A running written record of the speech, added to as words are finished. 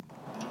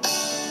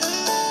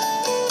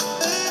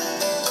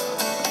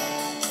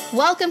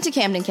Welcome to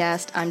Camden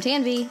Cast. I'm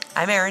Tanvi.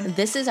 I'm Aaron.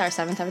 This is our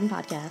 7th Heaven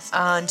podcast.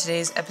 On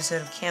today's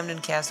episode of Camden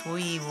Cast,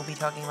 we will be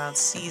talking about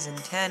Season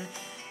 10,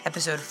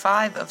 Episode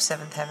 5 of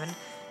 7th Heaven.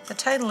 The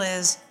title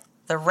is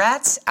The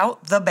Rat's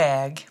Out the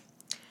Bag.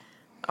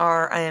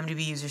 Our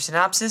IMDb user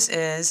synopsis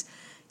is,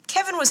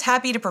 Kevin was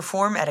happy to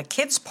perform at a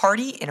kid's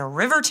party in a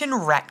Riverton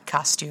rat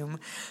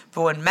costume,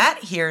 but when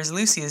Matt hears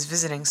Lucy is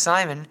visiting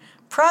Simon,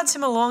 prods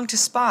him along to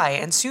spy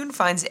and soon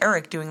finds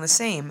Eric doing the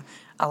same,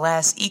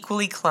 alas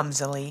equally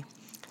clumsily.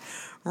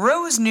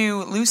 Rose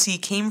knew Lucy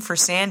came for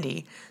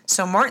Sandy,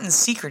 so Martin's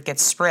secret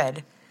gets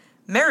spread.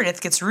 Meredith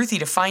gets Ruthie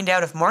to find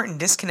out if Martin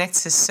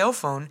disconnects his cell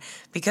phone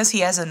because he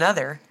has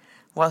another,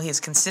 while he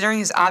is considering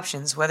his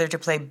options whether to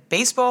play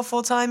baseball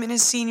full-time in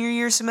his senior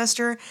year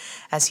semester,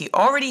 as he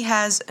already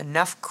has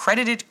enough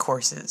credited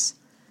courses.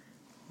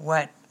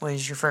 What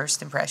was your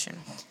first impression?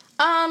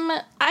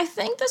 I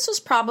think this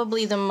was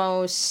probably the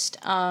most,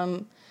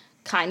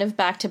 kind of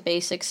back to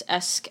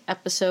basics-esque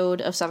episode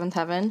of 7th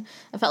Heaven.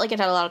 I felt like it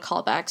had a lot of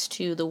callbacks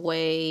to the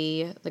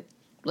way the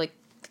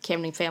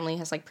Camden family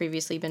has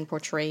previously been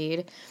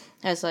portrayed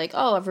as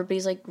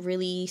everybody's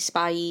really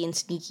spy-y and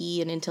sneaky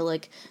and into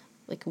like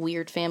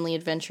weird family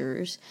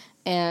adventures.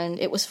 And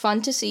it was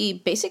fun to see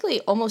basically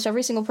almost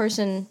every single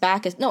person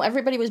back.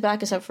 Everybody was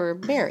back except for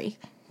Mary.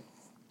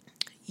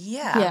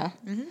 Yeah.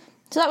 Mm-hmm.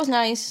 So that was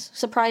nice.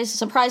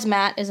 Surprise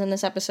Matt is in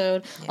this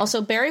episode. Yeah. Also,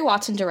 Barry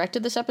Watson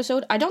directed this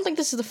episode. I don't think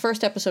this is the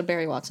first episode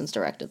Barry Watson's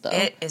directed, though.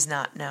 It is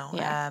not, no.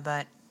 Yeah.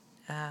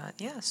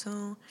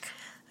 So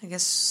I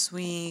guess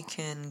we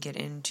can get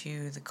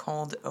into the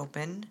cold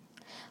open.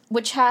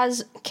 Which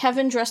has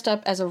Kevin dressed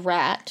up as a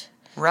rat.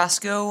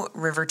 Roscoe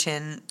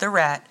Riverton, the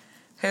rat,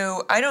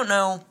 who, I don't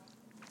know,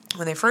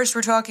 when they first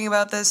were talking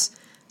about this,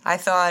 I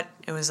thought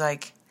it was a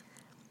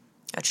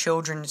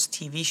children's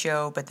TV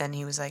show, but then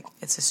he was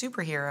it's a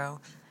superhero.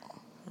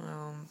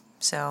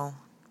 So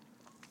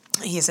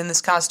he is in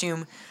this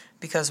costume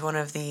because one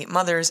of the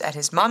mothers at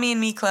his Mommy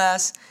and Me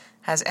class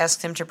has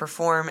asked him to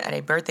perform at a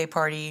birthday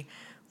party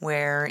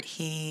where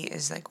he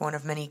is one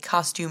of many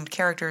costumed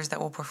characters that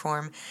will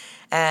perform.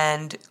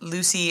 And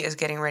Lucy is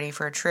getting ready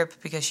for a trip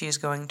because she is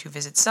going to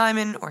visit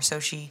Simon, or so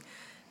she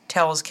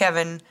tells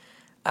Kevin.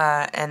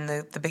 And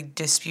the big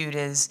dispute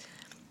is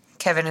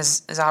Kevin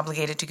is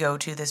obligated to go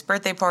to this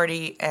birthday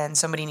party, and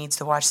somebody needs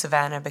to watch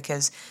Savannah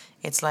because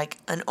it's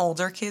an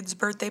older kid's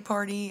birthday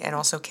party, and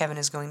also Kevin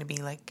is going to be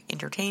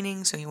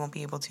entertaining, so he won't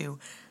be able to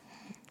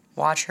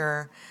watch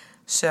her.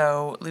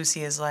 So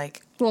Lucy is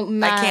well,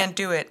 Matt, I can't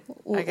do it.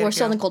 We're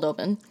still in the cold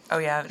open. Oh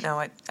yeah, no,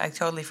 I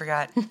totally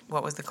forgot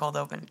what was the cold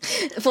open.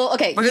 Well,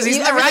 okay. Because he's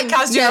in the rat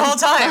costume the whole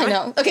time. I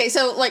know. Okay,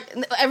 so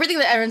everything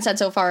that Aaron said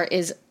so far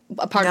is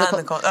a part of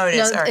the cold. Oh, it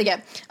is. All right.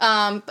 Yeah.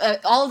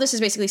 All of this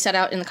is basically set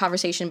out in the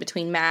conversation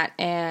between Matt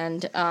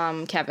and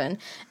Kevin.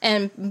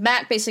 And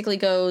Matt basically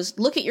goes,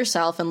 look at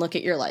yourself and look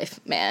at your life,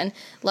 man.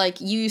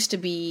 You used to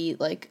be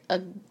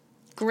a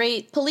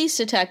great police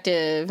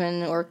detective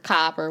or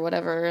cop or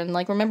whatever, and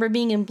remember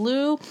being in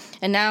blue,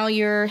 and now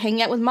you're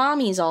hanging out with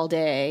mommies all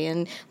day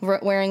and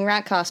wearing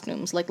rat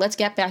costumes. Let's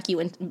get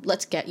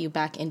you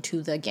back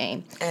into the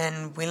game.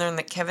 And we learned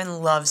that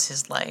Kevin loves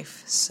his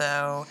life,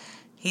 so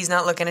he's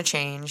not looking to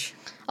change.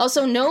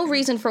 Also, no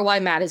reason for why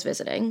Matt is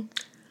visiting.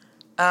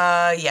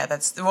 I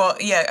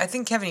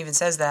think Kevin even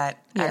says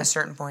that at a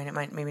certain point. It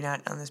might, maybe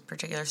not on this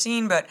particular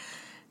scene, but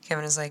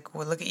Kevin is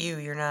well, look at you,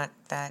 you're not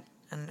that,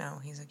 and no,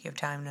 he's you have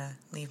time to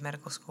leave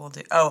medical school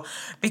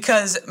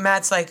because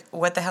Matt's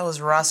what the hell is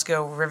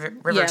Roscoe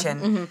Riverton? Yeah,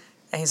 mm-hmm.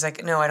 And he's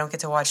no, I don't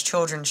get to watch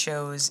children's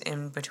shows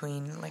in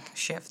between,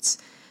 shifts.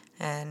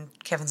 And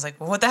Kevin's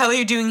well, what the hell are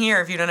you doing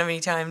here if you don't have any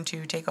time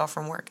to take off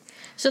from work?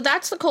 So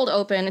that's the cold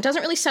open. It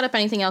doesn't really set up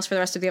anything else for the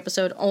rest of the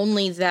episode,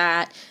 only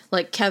that,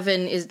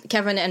 Kevin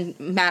and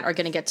Matt are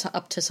going to get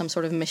up to some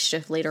sort of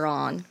mischief later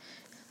on.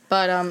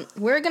 But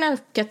we're going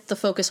to get the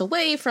focus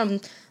away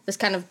from this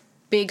kind of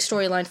big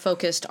storyline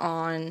focused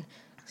on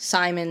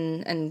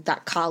Simon and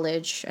that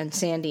college and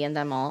Sandy and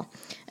them all,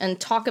 and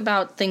talk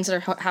about things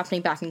that are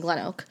happening back in Glen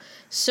Oak.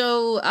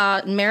 So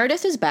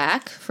Meredith is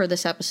back for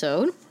this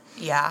episode.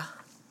 Yeah.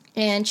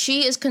 And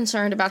she is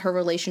concerned about her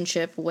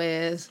relationship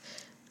with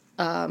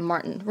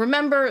Martin.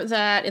 Remember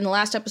that in the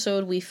last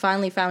episode, we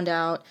finally found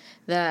out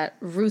that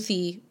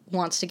Ruthie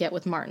wants to get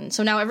with Martin.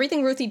 So now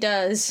everything Ruthie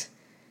does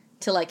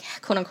to,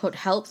 quote-unquote,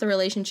 help the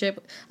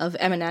relationship of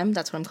Eminem,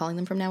 that's what I'm calling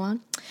them from now on.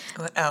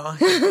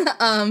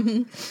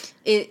 Oh.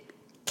 It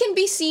can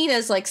be seen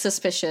as,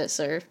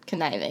 suspicious or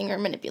conniving or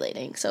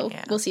manipulating. So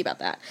We'll see about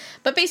that.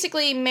 But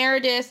basically,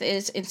 Meredith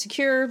is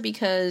insecure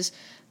because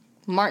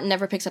Martin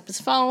never picks up his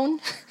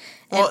phone.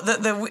 Well,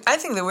 I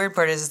think the weird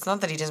part is it's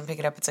not that he doesn't pick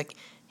it up. It's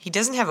he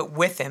doesn't have it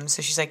with him.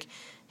 So she's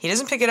he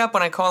doesn't pick it up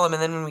when I call him,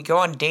 and then when we go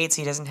on dates,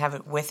 he doesn't have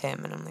it with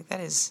him. And I'm that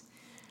is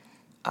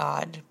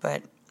odd,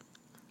 but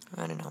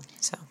I don't know.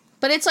 So,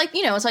 but it's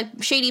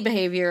it's shady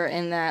behavior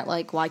in that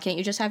why can't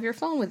you just have your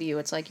phone with you?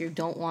 It's you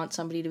don't want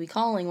somebody to be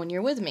calling when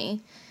you're with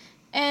me.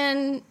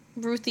 And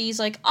Ruthie's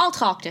I'll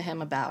talk to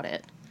him about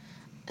it.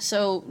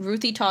 So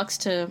Ruthie talks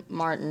to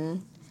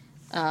Martin.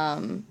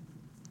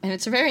 And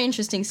it's a very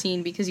interesting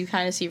scene because you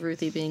kind of see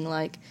Ruthie being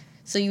like,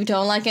 so you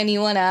don't like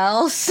anyone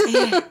else?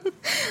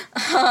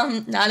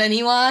 Not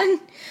anyone?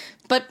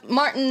 But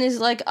Martin is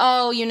like,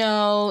 oh, you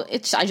know,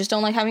 I just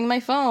don't like having my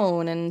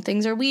phone, and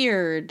things are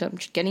weird. I'm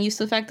just getting used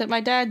to the fact that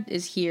my dad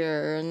is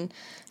here and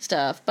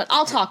stuff. But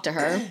I'll talk to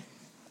her.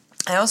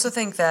 I also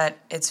think that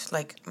it's,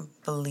 like,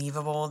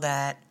 believable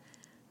that,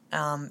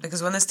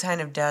 because when this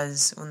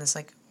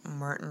like,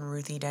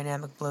 Martin-Ruthie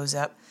dynamic blows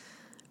up,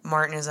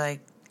 Martin is,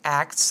 like,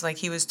 acts like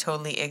he was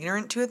totally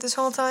ignorant to it this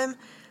whole time.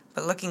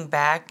 But looking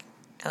back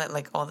at,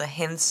 like, all the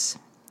hints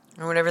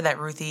or whatever that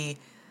Ruthie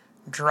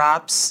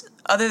drops,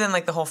 other than,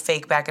 like, the whole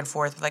fake back and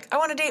forth, like, I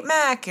want to date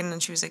Mac, and then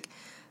she was like,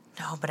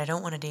 no, but I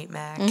don't want to date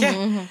Mac.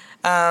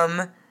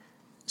 Mm-hmm.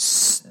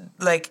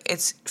 Like,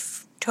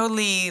 it's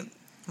totally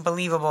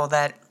believable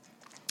that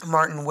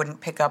Martin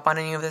wouldn't pick up on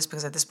any of this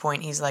because at this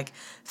point he's, like,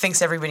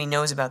 thinks everybody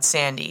knows about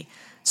Sandy.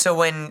 So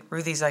when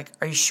Ruthie's like,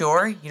 are you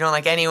sure? You don't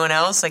like anyone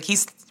else? Like,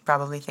 he's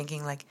probably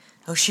thinking, like,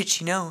 oh, shit,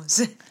 she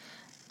knows.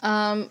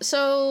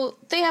 So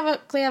they have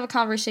a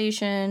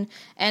conversation,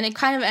 and it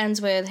kind of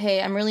ends with,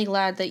 hey, I'm really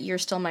glad that you're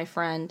still my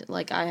friend.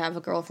 Like, I have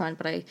a girlfriend,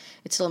 but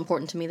it's still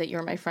important to me that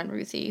you're my friend,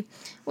 Ruthie.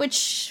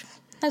 Which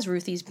has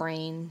Ruthie's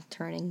brain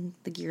turning,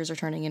 the gears are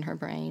turning in her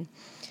brain.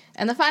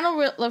 And the final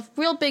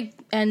real big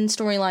end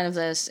storyline of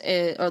this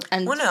is...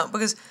 Well, no,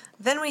 because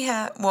then we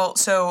have... Well,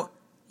 so...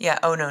 Yeah,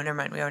 oh no, never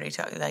mind. We already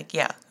talked. Like,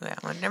 yeah,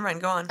 well, never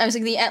mind, go on. I was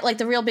like,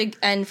 the real big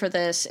end for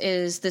this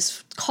is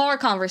this car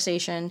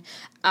conversation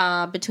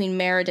between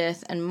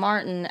Meredith and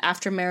Martin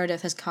after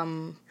Meredith has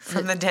come...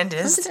 From the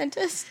dentist. From the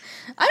dentist.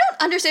 I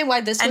don't understand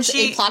why this was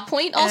a plot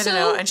point also. I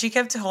don't know, and she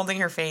kept holding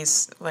her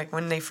face, like,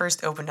 when they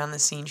first opened on the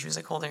scene, she was,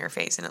 like, holding her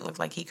face, and it looked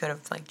like he could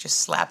have, like, just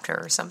slapped her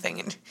or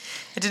something, and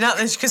it did not,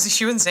 because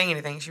she wasn't saying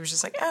anything, she was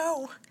just like,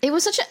 ow. It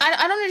was such a...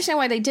 I don't understand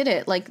why they did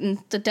it. Like,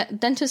 the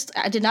dentist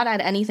did not add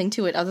anything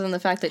to it other than the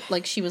fact that,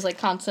 like, she was, like,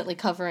 constantly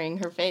covering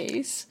her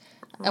face.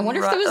 I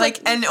wonder if there was,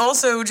 like... And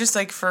also, just,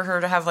 like, for her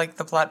to have, like,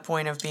 the plot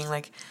point of being,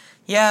 like,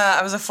 yeah,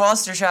 I was a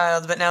foster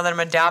child, but now that I'm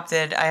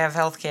adopted, I have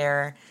health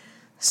care,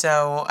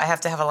 so I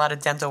have to have a lot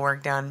of dental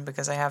work done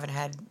because I haven't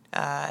had,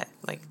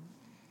 like,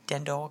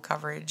 dental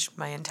coverage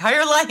my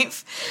entire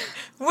life,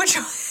 which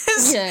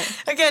was,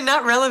 again,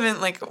 not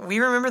relevant. Like, we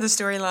remember the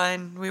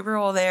storyline. We were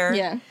all there.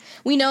 Yeah.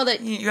 We know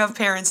that... You have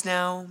parents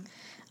now.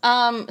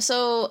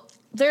 So...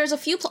 There's a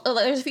few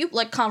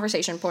like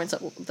conversation points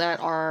that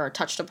are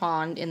touched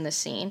upon in this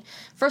scene.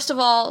 First of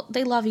all,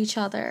 they love each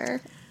other.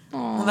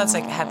 Aww. Well, that's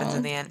like happens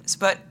in the end.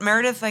 But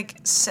Meredith,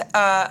 like,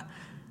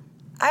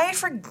 I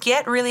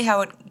forget really how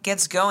it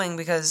gets going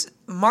because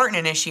Martin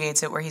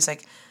initiates it, where he's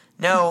like,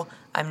 "No,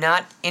 I'm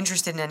not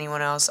interested in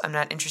anyone else. I'm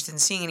not interested in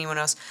seeing anyone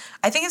else."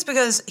 I think it's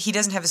because he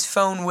doesn't have his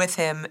phone with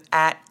him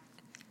at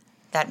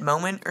that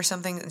moment or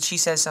something, and she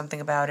says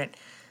something about it,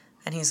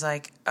 and he's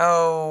like,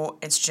 "Oh,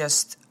 it's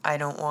just." I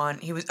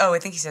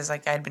think he says,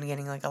 like, I'd been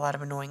getting, like, a lot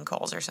of annoying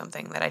calls or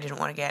something that I didn't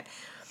want to get.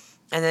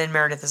 And then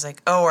Meredith is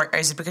like, oh,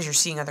 is it because you're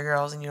seeing other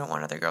girls and you don't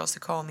want other girls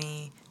to call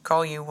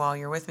you while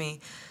you're with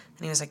me?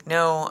 And he was like,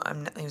 no,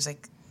 I'm not. He was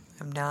like,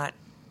 I'm not.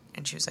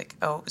 And she was like,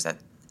 oh, is that,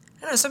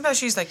 I don't know, somehow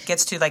she's, like,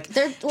 gets to,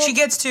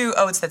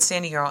 oh, it's that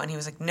Sandy girl. And he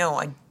was like, no,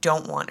 I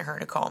don't want her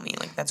to call me.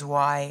 Like, that's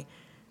why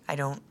I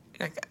don't,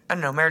 like, I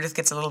don't know, Meredith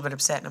gets a little bit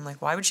upset. And I'm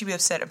like, why would she be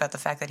upset about the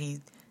fact that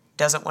he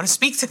doesn't want to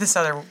speak to this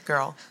other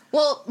girl?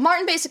 Well,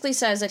 Martin basically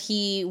says that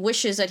he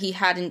wishes that he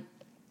hadn't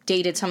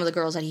dated some of the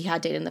girls that he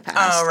had dated in the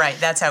past. Oh, right.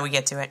 That's how we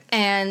get to it.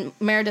 And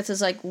Meredith is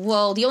like,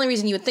 well, the only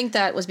reason you would think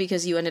that was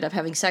because you ended up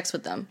having sex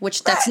with them,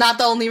 which that's not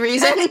the only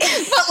reason.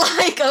 But,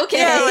 like, okay.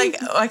 Yeah, like,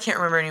 I can't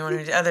remember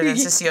anyone other than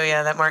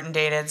Cecilia that Martin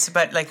dated,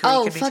 but, like,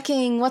 who could be...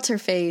 fucking, what's her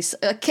face?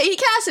 Katie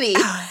Cassidy.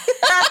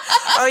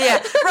 Oh,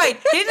 yeah. Right.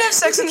 He didn't have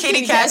sex with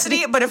Katie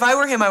Cassidy, but if I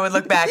were him, I would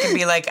look back and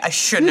be like, I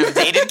shouldn't have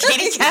dated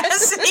Katie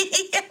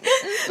Cassidy.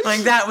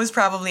 Like, that was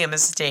probably a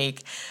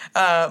mistake.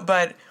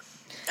 But...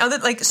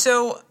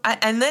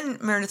 and then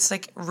Meredith's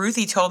like,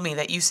 Ruthie told me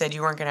that you said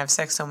you weren't going to have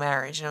sex till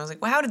marriage. And I was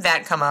like, well, how did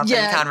that come up in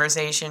the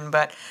conversation?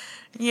 But,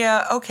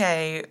 yeah,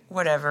 okay,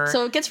 whatever.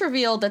 So it gets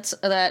revealed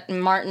that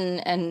Martin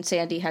and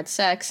Sandy had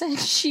sex, and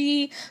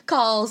she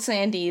calls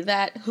Sandy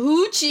that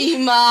hoochie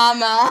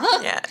mama.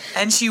 Yeah,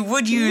 and she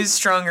would use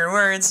stronger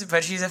words,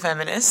 but she's a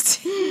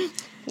feminist.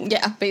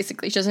 Yeah,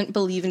 basically. She doesn't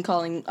believe in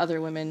calling other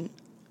women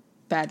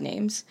bad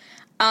names.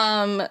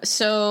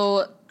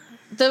 So...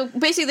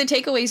 Basically the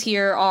takeaways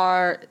here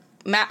are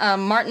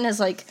Martin has,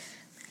 like,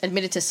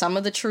 admitted to some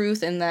of the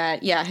truth in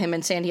that, yeah, him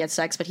and Sandy had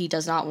sex, but he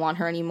does not want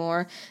her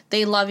anymore.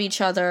 They love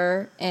each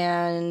other,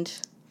 and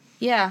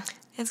yeah.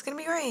 It's gonna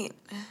be great.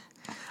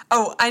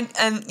 Oh,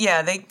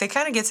 they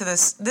kind of get to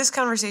this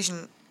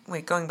conversation,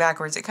 going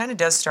backwards, it kind of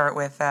does start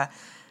with,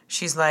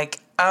 she's like,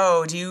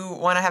 oh, do you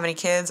want to have any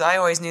kids? I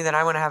always knew that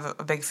I want to have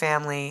a big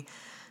family.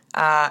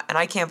 And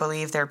I can't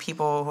believe there are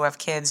people who have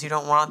kids who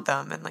don't want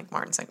them. And, like,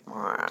 Martin's like,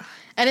 Mwah.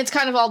 And it's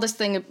kind of all this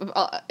thing.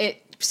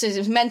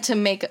 It's meant to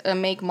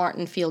make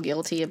Martin feel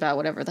guilty about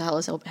whatever the hell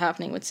is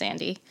happening with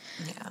Sandy.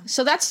 Yeah.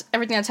 So that's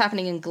everything that's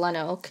happening in Glen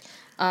Oak.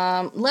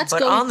 Let's But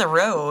go on the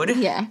road.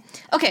 Yeah.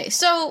 Okay,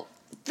 so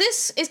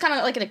this is kind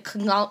of like a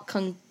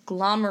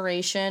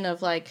conglomeration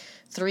of like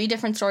 3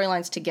 different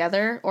storylines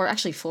together, or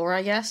actually 4,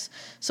 I guess.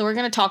 So we're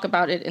going to talk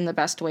about it in the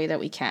best way that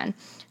we can.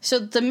 So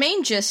the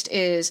main gist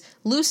is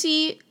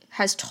Lucy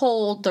has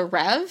told the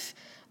Rev,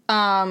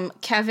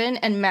 Kevin,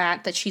 and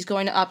Matt that she's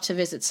going up to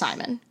visit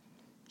Simon.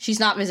 She's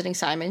not visiting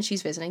Simon,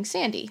 she's visiting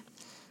Sandy.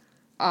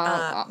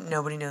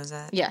 Nobody knows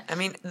that. Yeah. I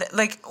mean,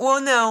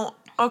 no.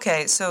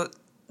 Okay, so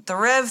the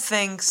Rev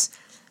thinks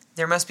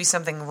there must be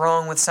something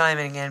wrong with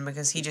Simon again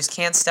because he just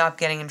can't stop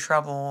getting in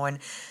trouble, and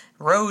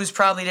Rose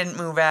probably didn't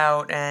move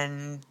out,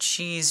 and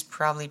she's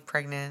probably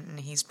pregnant, and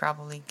he's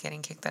probably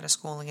getting kicked out of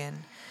school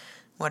again.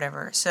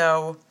 Whatever.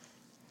 So,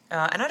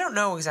 and I don't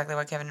know exactly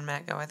why Kevin and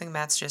Matt go. I think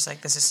Matt's just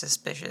like, this is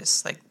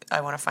suspicious. Like,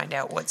 I want to find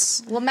out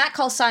what's... Well, Matt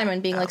calls Simon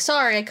being like,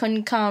 sorry, I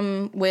couldn't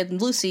come with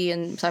Lucy,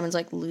 and Simon's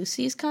like,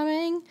 Lucy's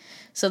coming?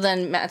 So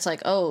then Matt's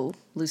like, oh,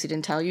 Lucy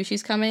didn't tell you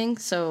she's coming?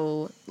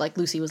 So, like,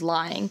 Lucy was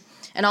lying.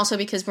 And also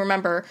because,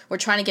 remember, we're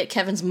trying to get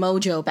Kevin's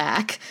mojo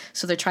back,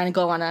 so they're trying to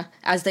go on a,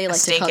 as they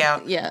like to call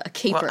it, a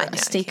caper, well, a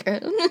staker.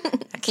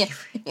 A caper.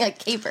 Yeah,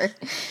 caper.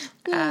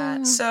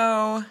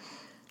 So,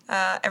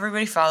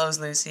 everybody follows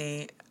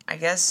Lucy. I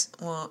guess,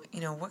 well,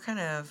 what kind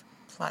of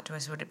plot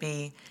twist would it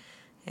be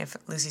if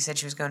Lucy said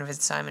she was going to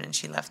visit Simon and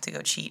she left to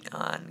go cheat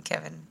on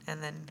Kevin,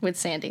 and then... With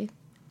Sandy.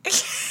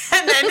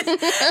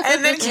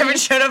 and then Kevin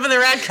showed up in the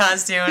rat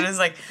costume and was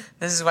like,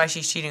 this is why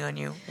she's cheating on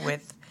you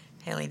with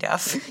Haley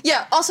Duff.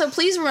 Yeah, also,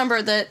 please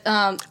remember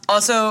that...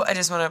 Also, I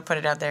just want to put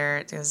it out there,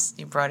 because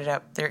you brought it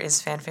up, there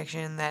is fan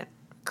fiction that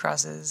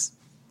crosses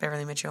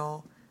Beverly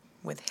Mitchell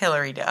with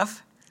Hilary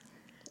Duff,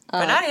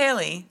 but not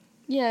Haley.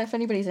 Yeah, if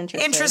anybody's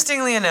interested.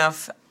 Interestingly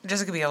enough,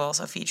 Jessica Biel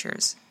also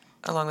features,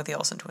 along with the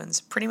Olsen twins,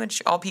 pretty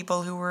much all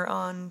people who were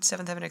on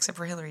Seventh Heaven except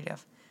for Hilary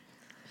Duff.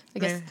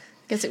 I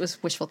guess it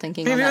was wishful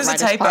thinking. Maybe on it that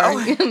was a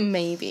typo. part.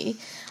 Maybe.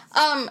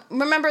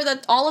 Remember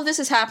that all of this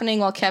is happening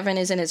while Kevin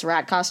is in his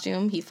rat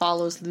costume. He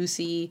follows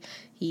Lucy.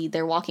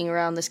 They're walking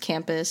around this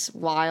campus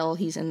while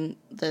he's in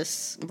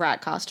this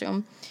rat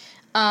costume.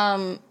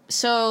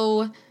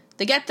 So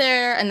they get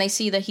there and they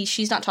see that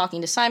she's not talking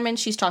to Simon.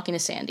 She's talking to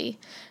Sandy.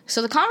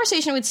 So the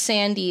conversation with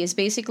Sandy is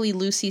basically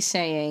Lucy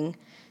saying,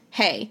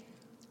 hey,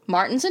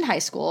 Martin's in high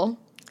school.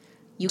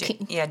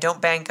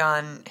 Don't bank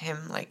on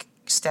him, like,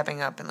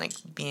 stepping up and, like,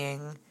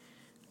 being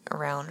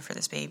around for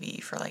this baby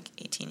for, like,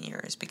 18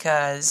 years.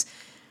 Because,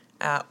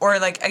 I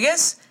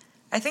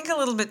think a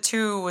little bit,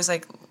 too, was,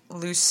 like,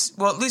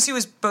 Lucy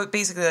was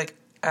basically, like,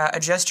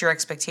 adjust your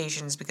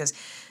expectations because,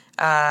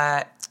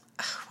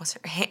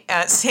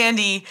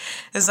 Sandy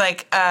is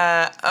like,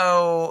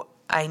 I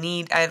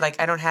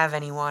don't have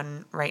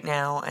anyone right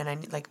now,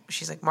 and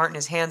she's like, Martin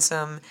is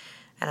handsome,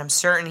 and I'm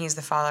certain he's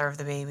the father of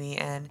the baby,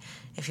 and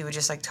if he would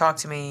just, like, talk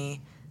to me,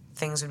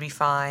 things would be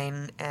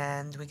fine,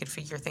 and we could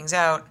figure things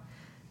out.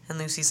 And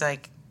Lucy's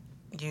like,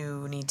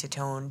 you need to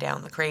tone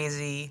down the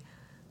crazy,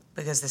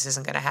 because this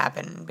isn't going to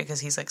happen, because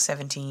he's, like,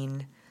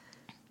 17,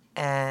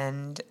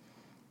 and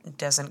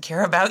doesn't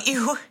care about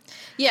you.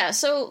 Yeah,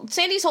 so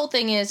Sandy's whole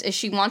thing is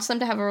she wants them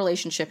to have a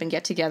relationship and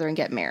get together and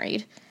get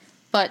married.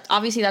 But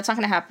obviously that's not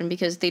going to happen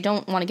because they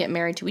don't want to get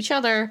married to each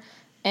other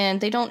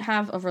and they don't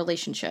have a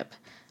relationship.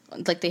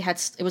 Like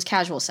it was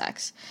casual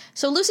sex.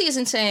 So Lucy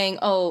isn't saying,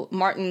 oh,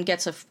 Martin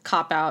gets a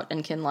cop out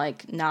and can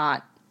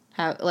not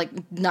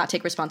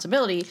take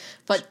responsibility,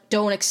 but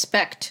don't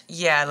expect.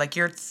 Yeah, like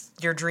you're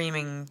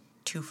dreaming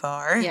too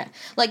far. Yeah.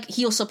 Like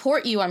he'll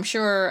support you, I'm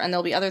sure, and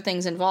there'll be other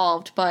things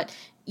involved, but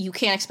you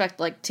can't expect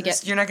to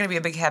get. You're not going to be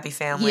a big happy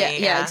family.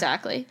 Yeah,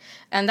 exactly.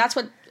 And that's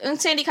what.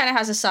 And Sandy kind of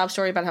has a sob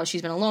story about how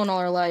she's been alone all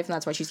her life, and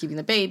that's why she's keeping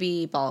the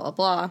baby. Blah blah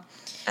blah.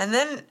 And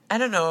then I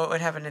don't know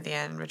what happened at the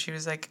end, but she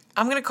was like,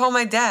 "I'm going to call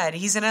my dad.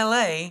 He's in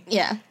L.A."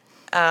 Yeah.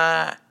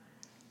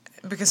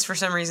 Because for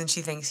some reason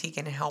she thinks he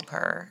can help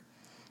her.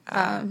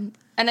 And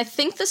I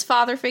think this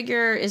father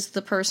figure is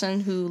the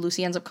person who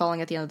Lucy ends up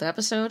calling at the end of the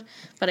episode,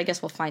 but I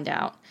guess we'll find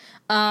out.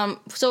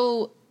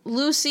 So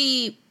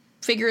Lucy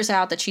figures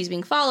out that she's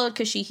being followed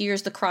because she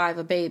hears the cry of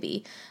a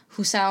baby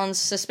who sounds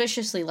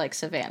suspiciously like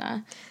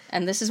Savannah.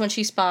 And this is when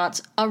she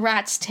spots a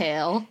rat's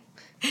tail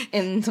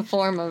in the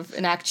form of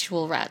an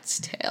actual rat's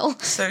tail.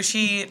 So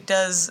she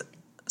does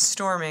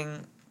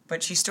storming,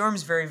 but she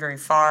storms very, very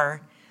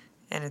far,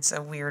 and it's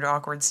a weird,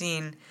 awkward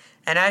scene.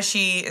 And as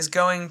she is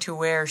going to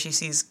where she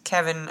sees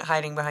Kevin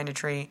hiding behind a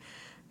tree,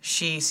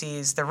 she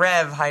sees the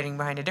Rev hiding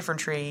behind a different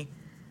tree,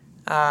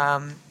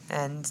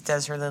 and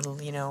does her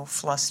little,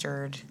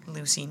 flustered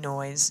Lucy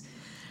noise.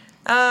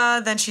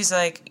 Then she's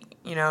like,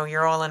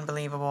 you're all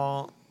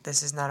unbelievable.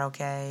 This is not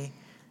okay.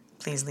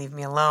 Please leave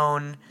me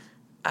alone.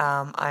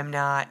 I'm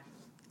not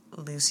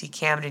Lucy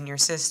Camden, your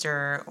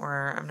sister,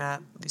 or I'm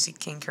not Lucy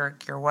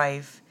King-Kirk, your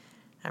wife.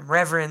 I'm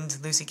Reverend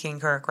Lucy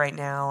King-Kirk right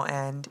now,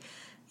 and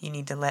you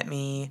need to let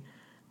me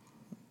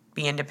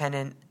be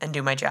independent and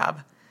do my job.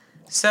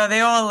 So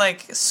they all,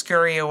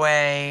 scurry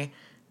away,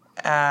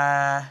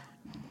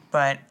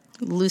 but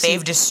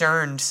they've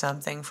discerned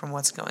something from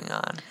what's going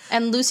on.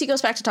 And Lucy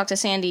goes back to talk to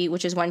Sandy,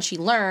 which is when she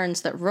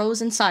learns that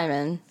Rose and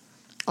Simon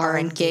are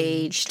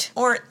engaged.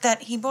 Or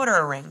that he bought her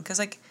a ring. Because,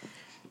 like,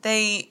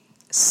 they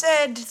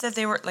said that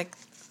they were, like,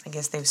 I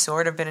guess they've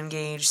sort of been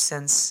engaged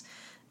since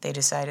they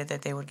decided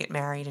that they would get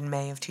married in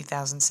May of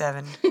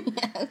 2007.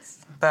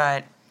 Yes.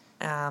 But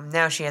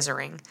now she has a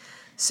ring.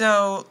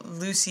 So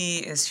Lucy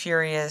is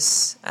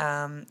furious.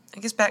 I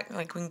guess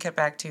we can cut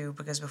back to,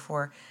 because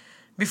before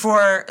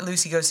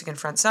Lucy goes to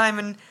confront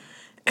Simon,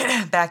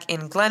 back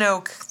in Glen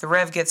Oak, the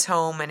Rev gets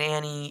home and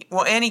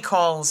Annie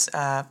calls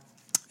the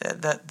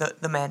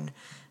men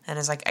and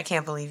is like, I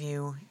can't believe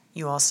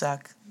you all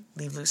suck,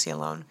 leave Lucy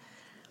alone.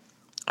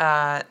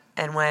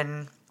 And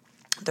when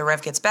the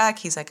Rev gets back,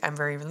 he's like, I'm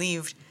very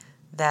relieved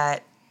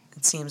that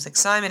it seems like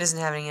Simon isn't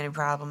having any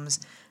problems,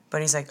 but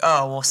he's like,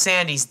 oh, well,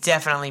 Sandy's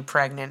definitely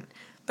pregnant.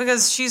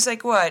 Because she's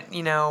like, what, I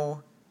don't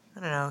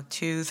know,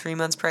 2-3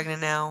 months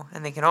pregnant now,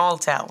 and they can all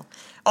tell.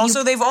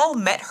 Also, they've all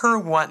met her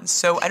once,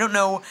 so I don't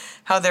know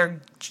how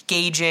they're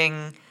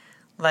gauging,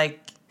 like,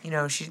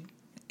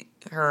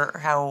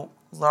 how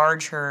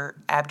large her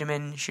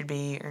abdomen should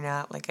be or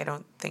not. Like, I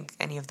don't think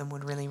any of them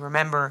would really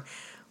remember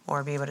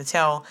or be able to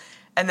tell.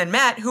 And then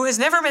Matt, who has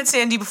never met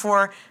Sandy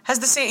before, has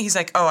the same. He's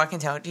like, oh, I can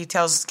tell. He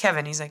tells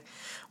Kevin, he's like,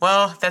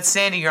 well, that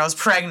Sandy girl's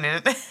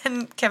pregnant.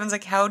 And Kevin's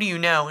like, how do you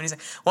know? And he's like,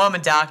 well, I'm a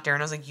doctor.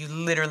 And I was like, you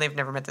literally have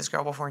never met this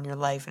girl before in your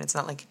life. And it's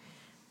not like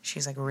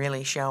she's, like,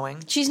 really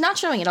showing. She's not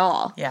showing at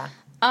all. Yeah.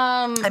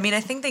 I mean, I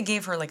think they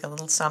gave her, like, a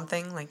little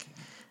something, like,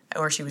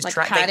 or she was like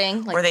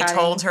padding. Where they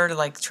told her to,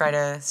 like, try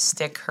to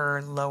stick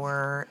her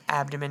lower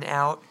abdomen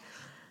out.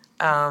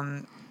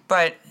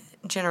 But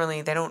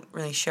generally, they don't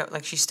really show,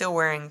 like, she's still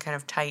wearing kind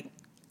of tight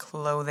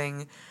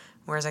clothing.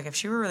 Whereas, like, if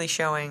she were really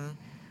showing,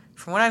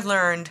 from what I've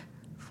learned,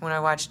 from when I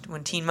watched,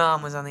 when Teen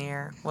Mom was on the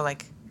air, well,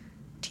 like,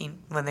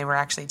 when they were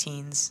actually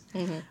teens,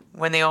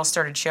 when they all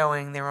started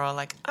showing, they were all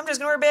like, I'm just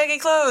going to wear baggy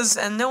clothes,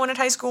 and no one at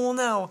high school will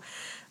know.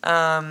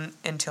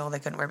 Until they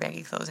couldn't wear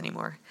baggy clothes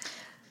anymore.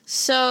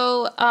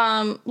 So,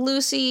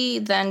 Lucy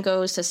then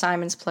goes to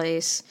Simon's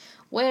place,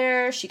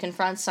 where she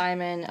confronts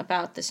Simon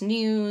about this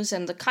news,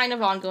 and the kind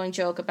of ongoing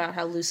joke about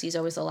how Lucy's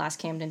always the last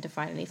Camden to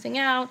find anything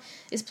out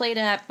is played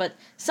at, but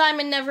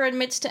Simon never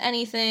admits to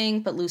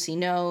anything, but Lucy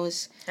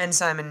knows. And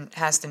Simon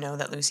has to know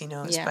that Lucy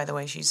knows, by the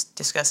way she's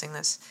discussing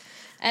this.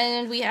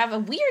 And we have a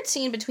weird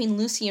scene between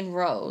Lucy and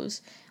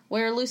Rose,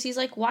 where Lucy's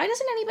like, why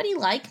doesn't anybody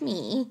like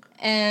me?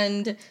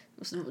 And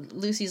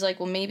Lucy's like,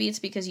 well, maybe it's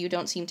because you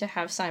don't seem to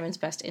have Simon's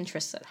best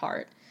interests at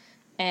heart.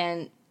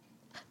 And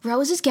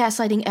Rose is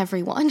gaslighting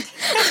everyone.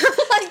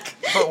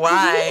 But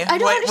why? I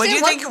don't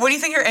understand. What do you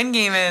think her end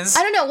game is?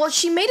 I don't know. Well,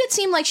 she made it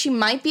seem like she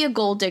might be a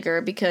gold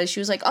digger because she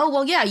was like, oh,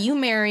 well, yeah, you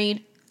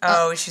married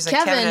she's like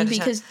Kevin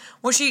because...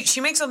 Well, she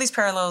makes all these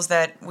parallels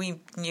that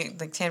like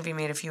Tanvi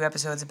made a few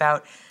episodes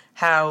about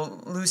how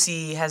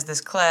Lucy has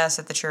this class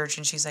at the church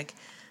and she's like,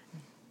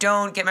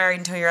 don't get married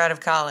until you're out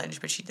of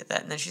college, but she did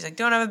that. And then she's like,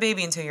 don't have a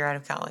baby until you're out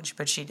of college,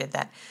 but she did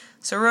that.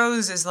 So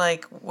Rose is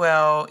like,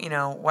 well,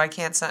 why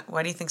do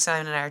you think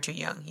Simon and I are too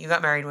young? You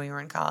got married when you were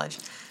in college.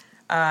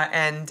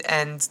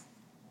 And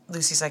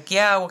Lucy's like,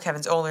 yeah, well,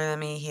 Kevin's older than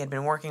me. He had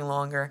been working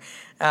longer.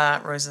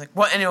 Rose is like,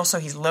 what? And also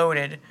he's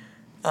loaded.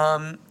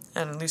 And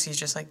Lucy's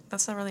just like,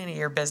 that's not really any of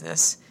your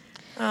business.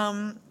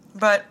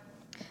 But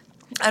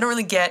I don't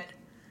really get...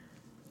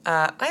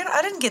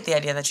 I didn't get the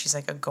idea that she's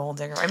like a gold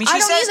digger. I mean, I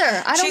don't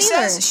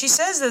either. She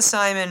says that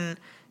Simon,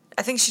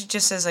 I think she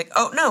just says like,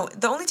 oh no,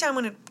 the only time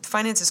when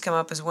finances come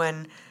up is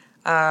when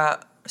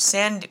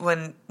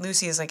when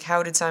Lucy is like,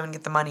 how did Simon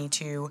get the money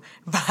to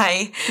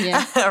buy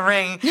a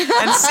ring?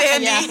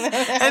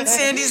 And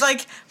Sandy's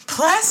like,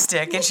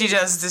 plastic, and she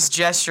does this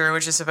gesture,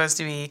 which is supposed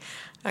to be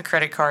a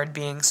credit card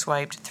being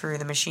swiped through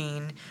the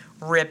machine.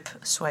 Rip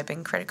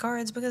swiping credit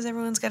cards because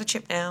everyone's got a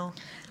chip now.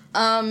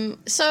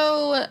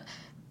 So.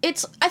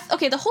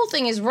 The whole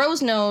thing is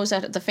Rose knows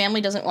that the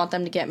family doesn't want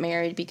them to get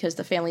married because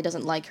the family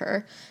doesn't like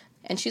her.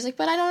 And she's like,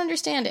 but I don't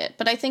understand it.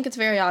 But I think it's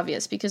very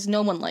obvious because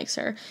no one likes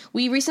her.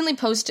 We've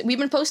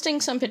been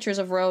posting some pictures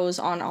of Rose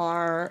on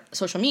our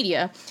social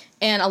media,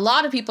 and a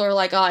lot of people are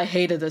like, oh, I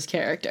hated this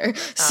character.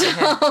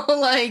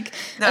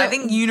 I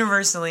think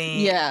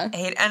universally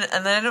hate,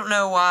 and then I don't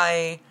know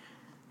why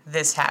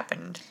this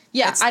happened.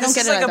 Yeah, I don't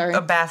get it either.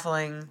 A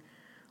baffling,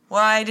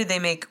 why did they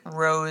make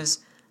Rose,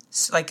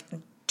 like,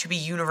 to be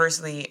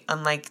universally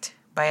unliked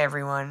by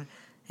everyone,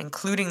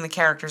 including the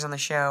characters on the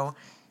show,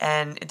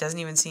 and it doesn't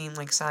even seem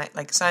like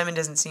Simon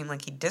doesn't seem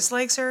like he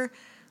dislikes her,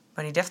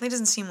 but he definitely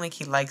doesn't seem like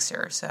he likes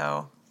her,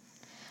 so...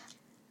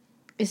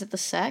 Is it the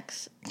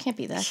sex? It can't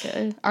be that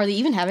good. Are they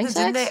even having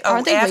sex?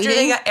 After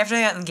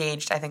they got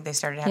engaged, I think they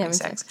started having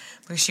sex.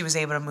 Because she was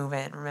able to move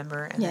in,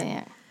 remember? And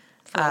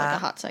for like a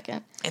hot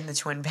second. In the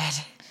twin bed.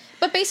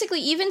 But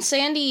basically, even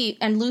Sandy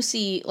and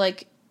Lucy,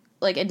 like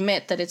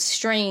admit that it's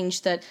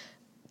strange that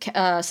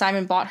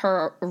Simon bought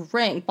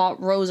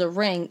Rose a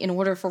ring in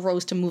order for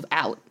Rose to move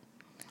out.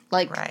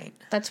 Right.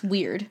 That's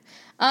weird.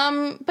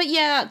 But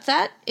yeah,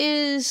 that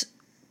is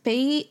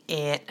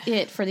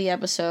it for the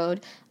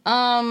episode.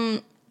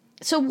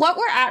 So what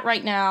we're at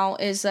right now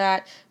is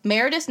that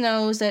Meredith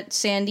knows that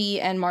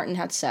Sandy and Martin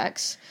had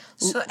sex.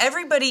 So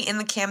everybody in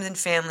the Camden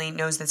family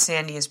knows that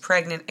Sandy is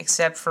pregnant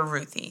except for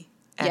Ruthie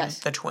and Yes.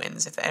 the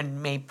twins,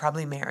 and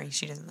probably Mary.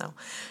 She doesn't know.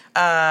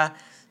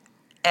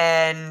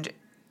 And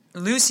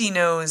Lucy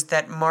knows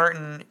that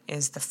Martin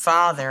is the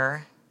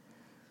father.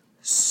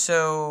 And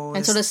so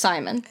does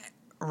Simon.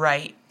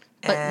 Right.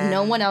 But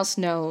no one else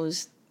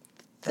knows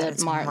that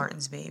it's Martin.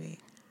 Martin's baby.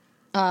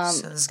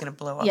 So this is going to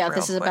blow up. Yeah,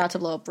 this is about to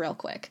blow up real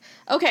quick.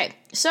 Okay,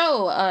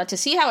 so to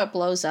see how it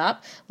blows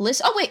up,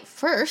 oh wait,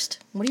 first,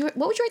 what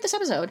would you rate this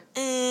episode?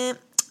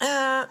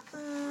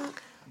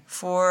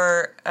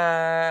 For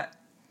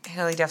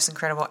Haley Duff's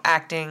incredible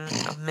acting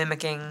of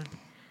mimicking,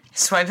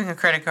 swiping a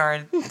credit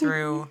card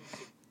through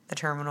the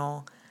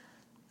terminal,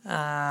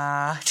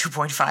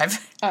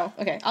 2.5. Oh,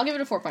 okay, I'll give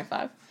it a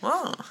 4.5.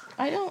 Whoa.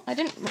 I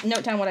didn't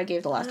note down what I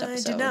gave the last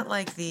episode. I did not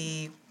like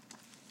the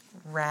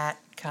rat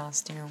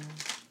costume.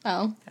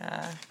 Oh.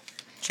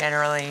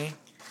 Generally.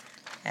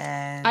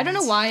 And I don't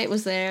know why it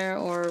was there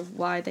or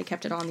why they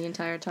kept it on the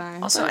entire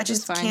time. Also, I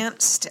just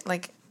can't, I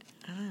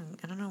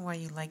don't know why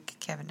you like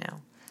Kevin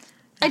now.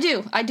 I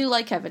do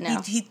like Kevin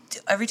now. He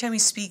every time he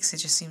speaks, it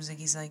just seems like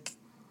he's, like,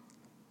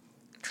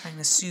 trying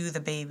to soothe a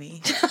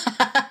baby.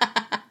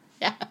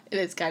 Yeah, it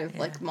is kind of,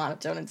 like,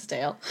 monotone and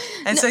stale.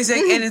 And so he's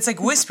like, and it's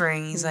like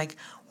whispering. He's like,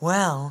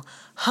 well,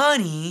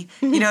 honey.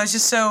 You know, it's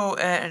just so,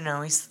 I don't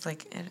know, he's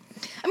like...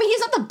 I mean, he's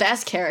not the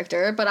best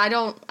character, but I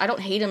don't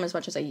hate him as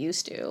much as I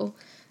used to.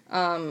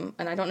 And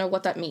I don't know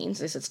what that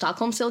means. Is it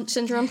Stockholm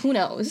Syndrome? Who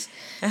knows?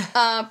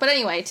 But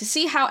anyway, to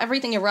see how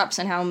everything erupts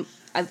and how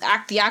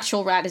the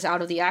actual rat is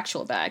out of the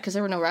actual bag, because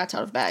there were no rats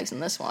out of bags in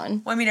this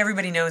one. Well, I mean,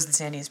 everybody knows that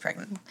Sandy is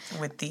pregnant,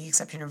 with the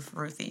exception of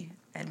Ruthie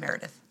and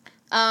Meredith.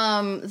 We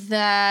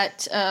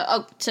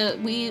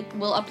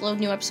will upload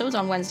new episodes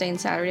on Wednesday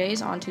and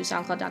Saturdays onto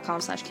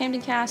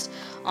soundcloud.com/CamdenCast,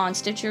 on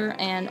Stitcher,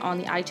 and on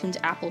the iTunes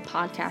Apple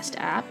Podcast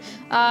app.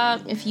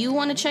 If you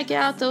want to check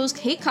out those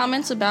hate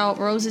comments about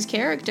Rose's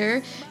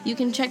character, you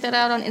can check that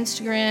out on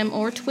Instagram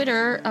or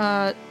Twitter,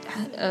 at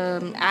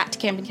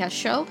CamdenCast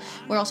Show.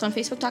 We're also on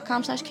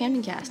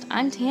Facebook.com/CamdenCast.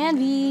 I'm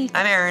Tanvi.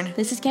 I'm Aaron.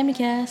 This is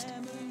CamdenCast.